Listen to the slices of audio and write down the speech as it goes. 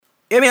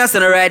Hear me as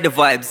I ride the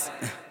vibes.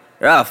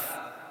 Rough,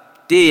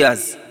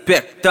 Diaz,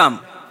 Peck,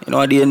 Tom. You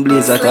know Daine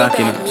Blazer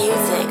talking.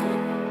 Music.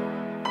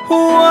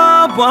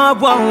 Whoa, whoa,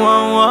 whoa,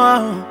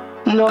 whoa,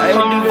 whoa. I hear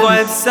the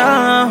vibes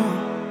sound.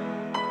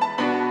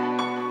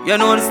 You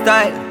know the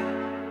style.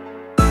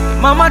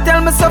 Mama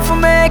tell me so for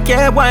make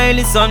it while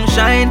the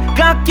sunshine.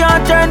 Clock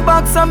can't turn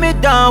back so me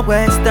don't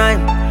waste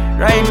time.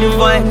 Ride the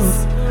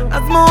vibes.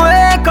 As me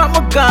wake up,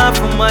 my car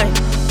for mine.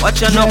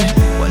 Watch out now.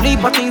 One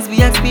heap of things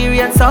we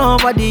experience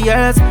over the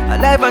years.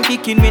 Alive and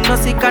kicking, me no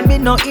sick and me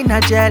no in a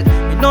jail.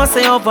 Me no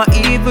say over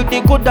evil,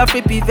 they could have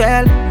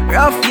prevail.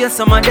 Rough years,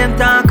 some of them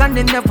talk and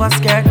they never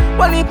scared.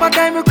 One heap of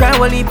time we cry,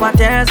 one heap of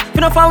tears.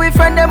 You know for we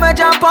friend them I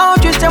jump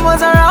out, wish them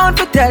was around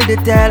to tell the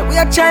tale. We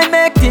are trying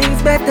make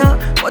things better,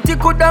 but you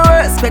could have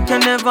respect, you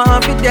never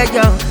have it there,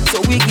 yo. So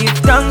we give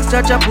thanks,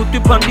 Jaja put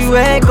up on the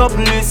wake up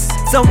list,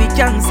 so we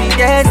can see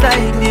days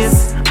like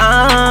this.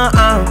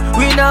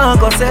 We now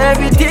cause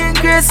everything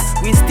Chris.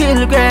 We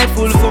still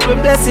grateful for the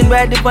blessing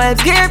by the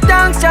vibes. Give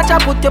thanks, Jaja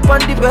put up on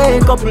the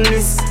wake up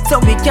list, so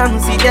we can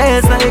see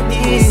days like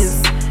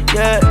this.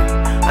 Yeah,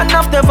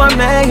 enough never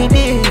made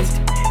it.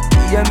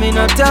 Yeah, me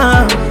not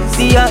time.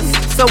 See us,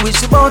 so we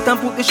should out and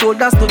put the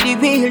shoulders to the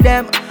wheel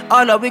them.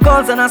 All of we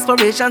goals and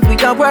aspirations, we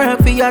got work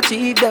we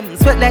achieve them.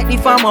 Sweat like the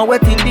farmer,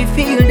 wet in the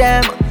field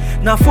them.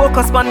 Now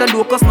focus on the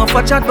locus, no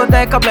for chat, but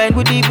like a blind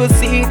we even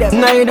see them.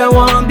 Neither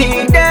one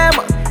beat them.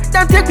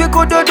 Them think we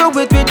could do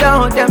it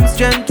without them.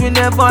 Strength we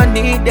never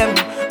need them.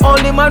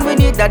 Only man we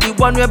need that the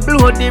one we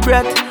blow the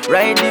breath.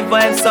 Ride the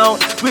vibes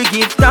out. We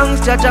give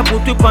thanks, Jaja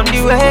put up on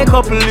the wake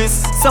up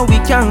list, so we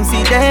can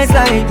see days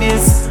like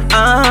this.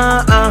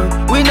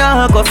 We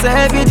now cause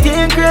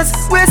everything Chris.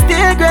 We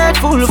still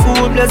grateful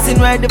for blessing.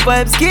 Ride the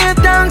vibes. Give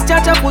thanks,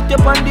 Jaja put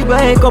up on the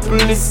wake up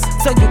list,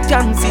 so you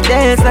can see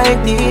days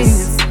like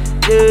this.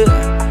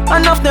 Yeah,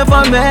 enough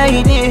never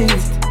made it.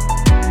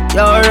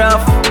 You're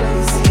rough,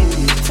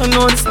 so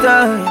no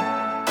style.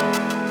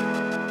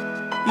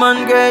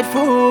 Man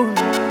grateful,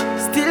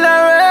 still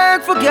I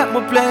work, forget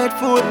my plate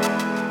food.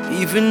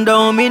 Even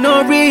though me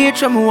no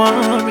reach, I'm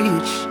want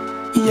reach.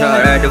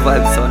 Yeah, ride the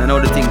vibes, son. I know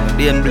the thing,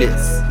 Daine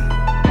Blaze.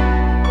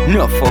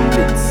 No fun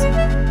bits.